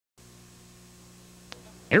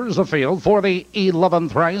Here's the field for the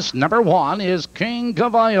 11th race. Number 1 is King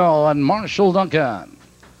Cavallo and Marshall Duncan.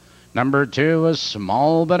 Number 2 is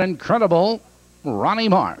Small But Incredible, Ronnie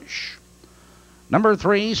Marsh. Number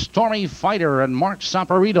 3, Stormy Fighter and Mark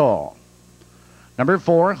Saporito. Number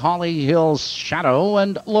 4, Holly Hill's Shadow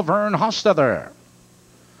and Laverne Hostetler.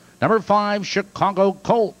 Number 5, Chicago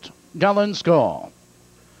Colt, Dylan Skull.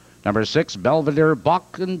 Number 6, Belvedere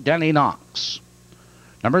Buck and Danny Knox.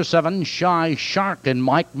 Number 7, Shy Shark and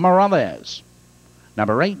Mike Morales.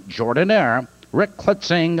 Number 8, Jordanaire, Rick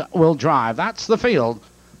Klitzing will drive. That's the field.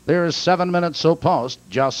 There's 7 minutes so post,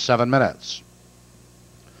 just 7 minutes.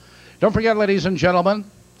 Don't forget, ladies and gentlemen,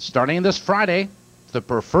 starting this Friday, the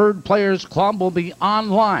Preferred Players Club will be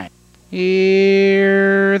online.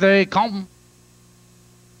 Here they come.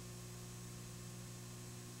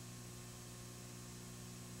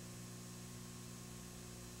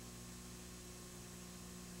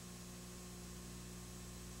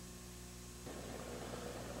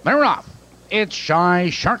 They're off. It's Shy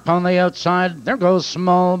Shark on the outside. There goes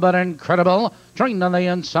Small But Incredible. Trained on the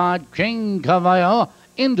inside, King Cavallo.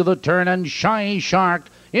 Into the turn and Shy Shark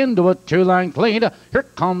into a 2-length lead. Here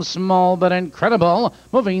comes Small But Incredible.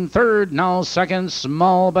 Moving third, now second.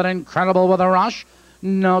 Small But Incredible with a rush.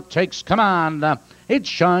 Now takes command. It's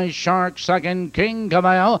Shy Shark, second, King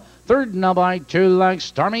Cavallo. Third now by 2 lengths,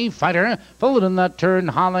 Stormy Fighter. Followed in that turn,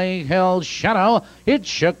 Holly Hill Shadow. It's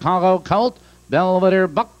Chicago Colt, Belvedere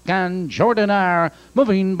Buck and Jordanaire.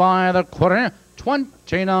 Moving by the quarter,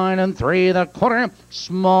 29 3 the quarter.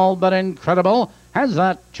 Small But Incredible has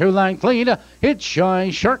that 2-length lead. It's Shy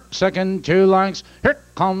Shark, second, 2 lengths. Here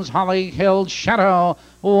comes Holly Hill Shadow.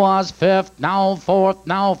 Was fifth, now fourth,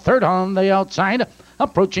 now third on the outside.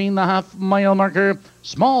 Approaching the half-mile marker,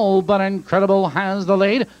 Small But Incredible has the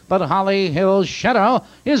lead, but Holly Hill Shadow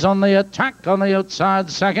is on the attack on the outside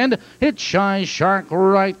second. It's Shy Shark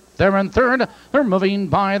right there in third. They're moving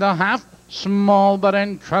by the half. Small But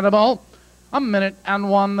Incredible.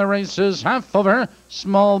 1:01, the race is half over.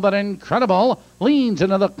 Small But Incredible leans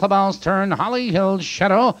into the clubhouse turn. Holly Hill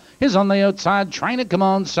Shadow is on the outside, trying to come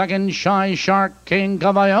on second. Shy Shark, King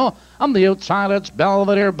Cavallo. On the outside, it's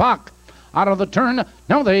Belvedere Buck. Out of the turn,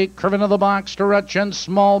 now they curve into the box stretch, and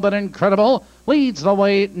Small But Incredible leads the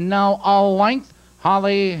way now a length.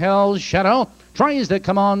 Holly Hill Shadow tries to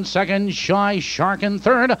come on second. Shy Shark in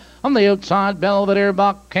third. On the outside, Belvedere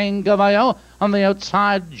Buck, King Cavallo. On the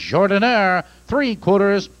outside, Jordanaire.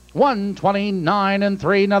 3/4, 1:29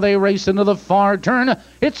 3. Now they race into the far turn.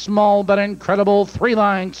 It's Small But Incredible, 3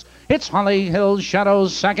 lengths. It's Holly Hill Shadow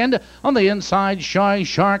second. On the inside, Shy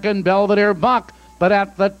Shark and Belvedere Buck. But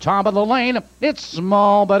at the top of the lane, it's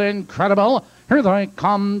Small But Incredible. Here they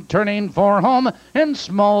come, turning for home, and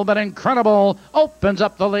Small But Incredible opens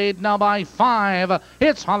up the lead now by 5.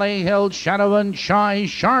 It's Holly Hill Shadow and Shy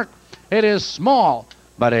Shark. It is Small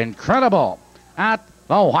But Incredible at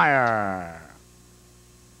the wire.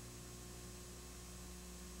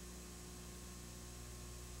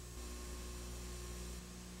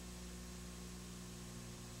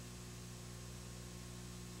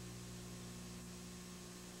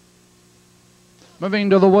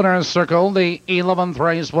 Moving to the winner's circle, the 11th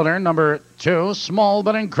race winner, number 2, Small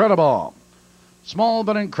But Incredible. Small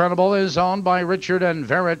But Incredible is owned by Richard and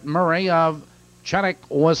Verrett Murray of Chaddock,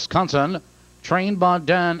 Wisconsin. Trained by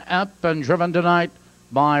Dan Epp and driven tonight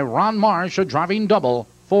by Ron Marsh, a driving double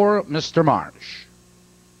for Mr. Marsh.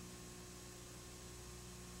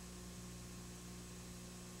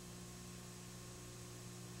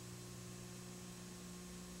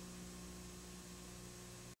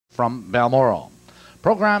 From Balmoral.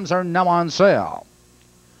 Programs are now on sale.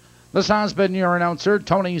 This has been your announcer,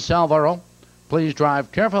 Tony Salvaro. Please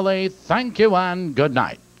drive carefully. Thank you and good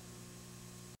night.